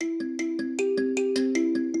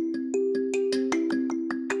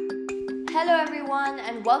Hello everyone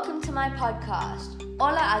and welcome to my podcast.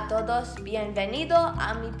 Hola a todos, bienvenido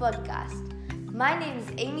a mi podcast. My name is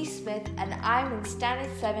Amy Smith and I'm in Standard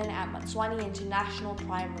 7 at Motswani International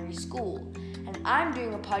Primary School, and I'm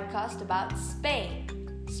doing a podcast about Spain.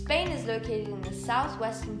 Spain is located in the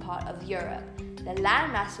southwestern part of Europe. The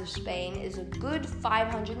landmass of Spain is a good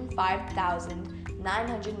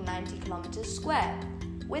 505,990 kilometers square,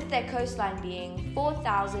 with their coastline being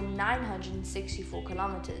 4,964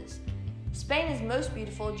 kilometers. Spain is most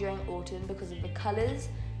beautiful during autumn because of the colors,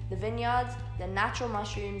 the vineyards, the natural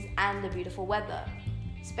mushrooms, and the beautiful weather.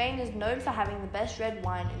 Spain is known for having the best red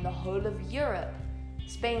wine in the whole of Europe.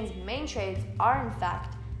 Spain's main trades are in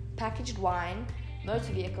fact packaged wine,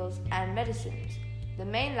 motor vehicles, and medicines. The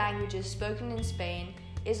main languages spoken in Spain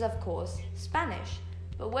is of course Spanish.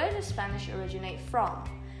 But where does Spanish originate from?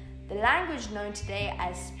 The language known today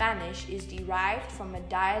as Spanish is derived from a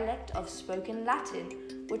dialect of spoken Latin,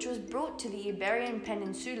 which was brought to the Iberian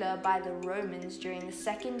Peninsula by the Romans during the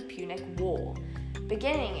Second Punic War,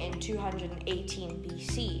 beginning in 218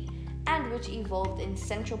 BC, and which evolved in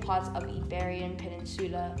central parts of Iberian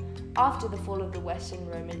Peninsula after the fall of the Western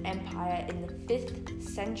Roman Empire in the 5th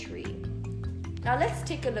century. Now let's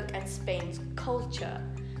take a look at Spain's culture.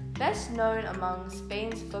 Best known among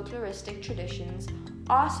Spain's folkloristic traditions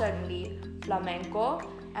are certainly flamenco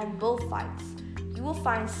and bullfights. You will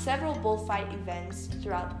find several bullfight events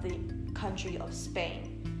throughout the country of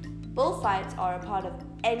Spain. Bullfights are a part of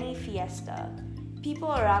any fiesta.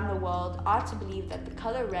 People around the world are to believe that the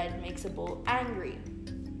color red makes a bull angry.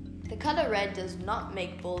 The color red does not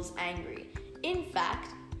make bulls angry. In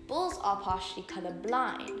fact, bulls are partially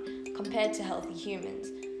colorblind compared to healthy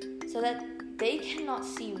humans, so that they cannot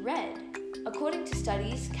see red. According to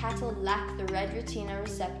studies, cattle lack the red retina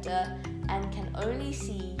receptor and can only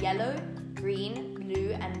see yellow, green,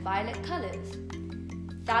 blue, and violet colors.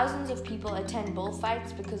 Thousands of people attend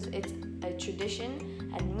bullfights because it's a tradition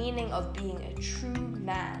and meaning of being a true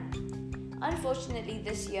man. Unfortunately,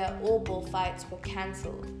 this year all bullfights were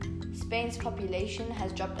cancelled. Spain's population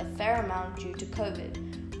has dropped a fair amount due to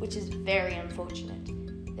COVID, which is very unfortunate.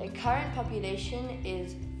 Their current population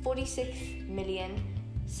is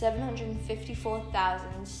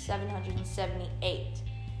 46,754,778.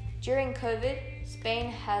 During COVID,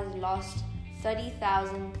 Spain has lost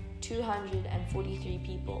 30,243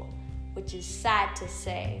 people, which is sad to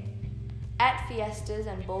say. At fiestas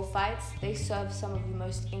and bullfights, they serve some of the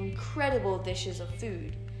most incredible dishes of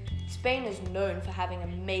food. Spain is known for having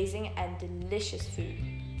amazing and delicious food.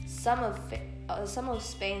 Some of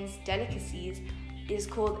Spain's delicacies is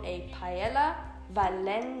called a paella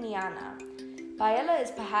valenciana. Paella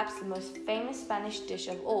is perhaps the most famous Spanish dish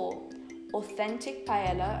of all. Authentic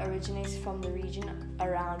paella originates from the region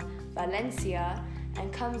around Valencia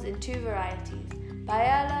and comes in two varieties: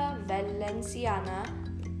 paella valenciana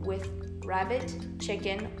with rabbit,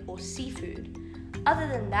 chicken, or seafood. Other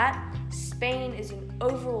than that, Spain is an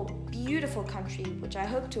overall beautiful country which I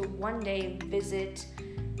hope to one day visit.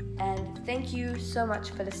 And thank you so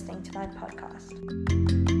much for listening to my podcast.